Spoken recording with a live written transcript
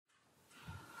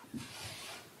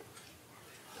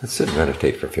Let's sit and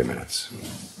meditate for a few minutes.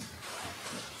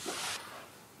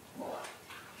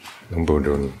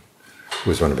 Buddha, who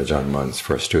was one of Ajahn Mun's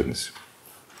first students,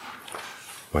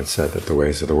 once said that the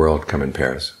ways of the world come in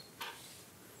pairs.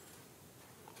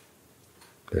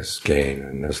 There's gain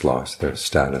and there's loss, there's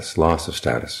status, loss of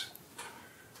status,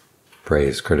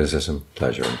 praise, criticism,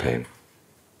 pleasure, and pain.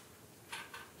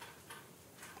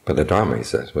 But the Dhamma, he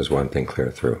says, was one thing clear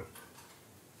through.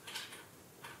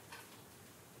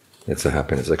 It's the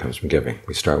happiness that comes from giving.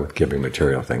 We start with giving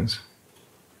material things,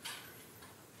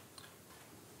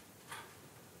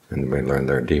 and we learn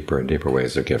there are deeper and deeper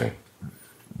ways of giving.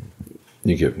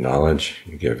 You give knowledge,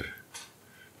 you give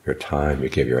your time, you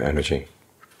give your energy,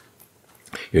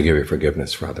 you give your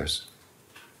forgiveness for others.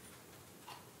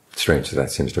 Strange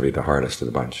that seems to be the hardest of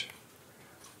the bunch.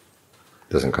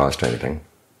 It doesn't cost anything,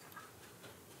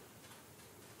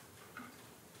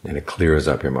 and it clears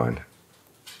up your mind.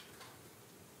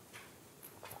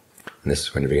 And this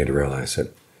is when you begin to realize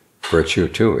that virtue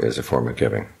too is a form of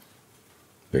giving.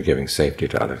 You're giving safety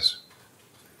to others.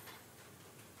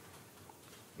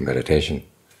 Meditation,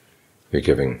 you're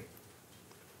giving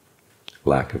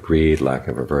lack of greed, lack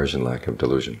of aversion, lack of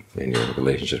delusion in your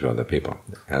relationships with other people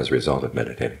as a result of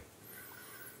meditating.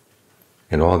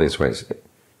 In all these ways,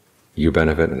 you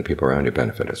benefit and the people around you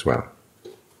benefit as well.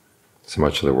 So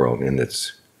much of the world in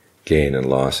its gain and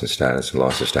loss of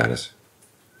status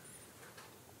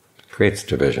creates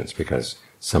divisions because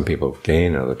some people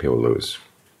gain and other people lose.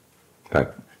 In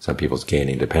fact, some people's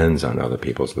gaining depends on other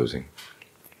people's losing.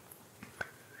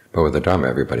 But with the Dhamma,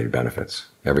 everybody benefits,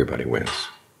 everybody wins.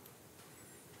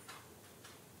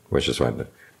 Which is why the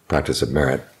practice of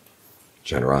merit,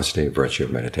 generosity, virtue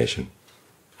of meditation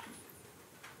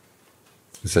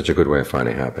is such a good way of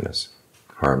finding happiness.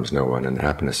 Harms no one, and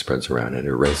happiness spreads around and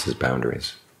erases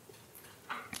boundaries.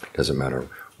 It doesn't matter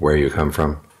where you come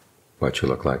from, what you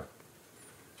look like.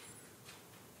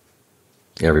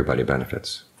 Everybody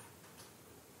benefits.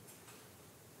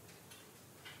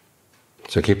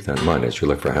 So keep that in mind as you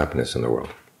look for happiness in the world.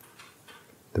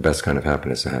 The best kind of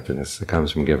happiness is the happiness that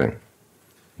comes from giving. And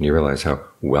you realize how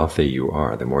wealthy you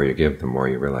are. The more you give, the more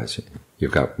you realize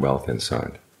you've got wealth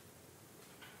inside.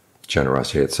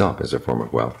 Generosity itself is a form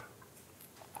of wealth.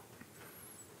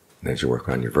 And as you work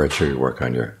on your virtue, you work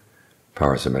on your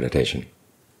powers of meditation,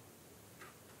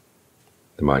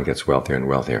 the mind gets wealthier and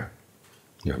wealthier.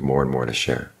 You have more and more to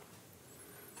share.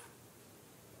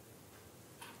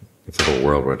 If the whole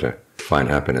world were to find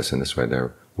happiness in this way,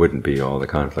 there wouldn't be all the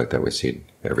conflict that we see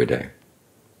every day.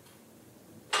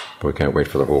 But we can't wait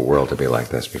for the whole world to be like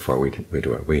this before we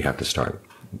do it. We have to start.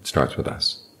 It starts with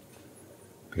us,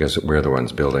 because we're the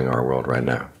ones building our world right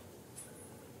now.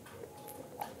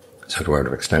 So to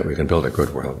whatever extent we can build a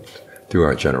good world through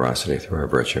our generosity, through our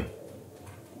virtue,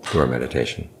 through our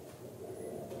meditation,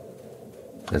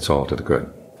 it's all to the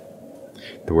good.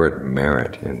 The word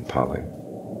merit in Pali,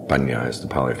 panya is the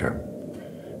Pali term.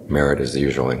 Merit is the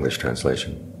usual English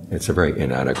translation. It's a very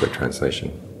inadequate translation.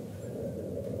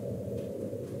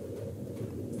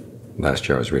 Last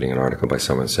year I was reading an article by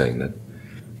someone saying that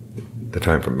the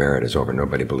time for merit is over.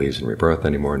 Nobody believes in rebirth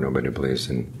anymore. Nobody believes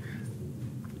in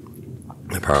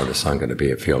the power of the Sangha to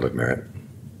be a field of merit.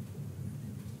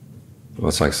 Well,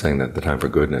 it's like saying that the time for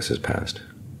goodness is past.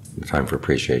 The time for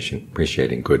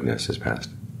appreciating goodness is past.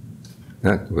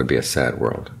 That would be a sad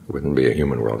world. It wouldn't be a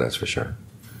human world, that's for sure.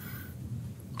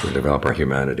 We develop our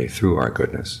humanity through our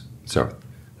goodness. So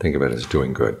think of it as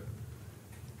doing good.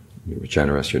 You're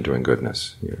generous, you're doing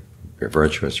goodness. You're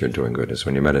virtuous, you're doing goodness.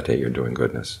 When you meditate, you're doing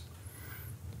goodness.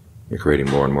 You're creating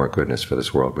more and more goodness for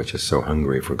this world, which is so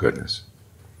hungry for goodness.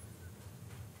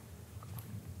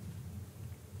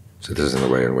 So this is the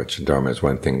way in which Dharma is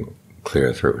one thing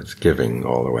clear through. It's giving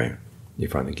all the way. You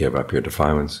finally give up your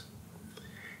defilements.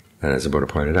 And as the Buddha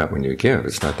pointed out, when you give,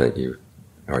 it's not that you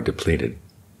are depleted.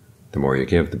 The more you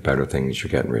give, the better things you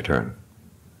get in return.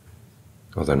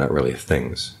 Well, they're not really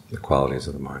things, the qualities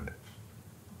of the mind.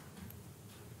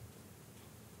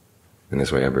 In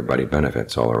this way, everybody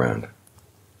benefits all around.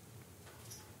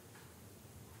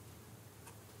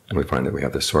 And we find that we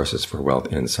have the sources for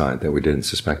wealth inside that we didn't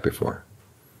suspect before.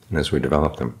 And as we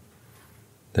develop them,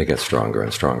 they get stronger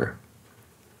and stronger.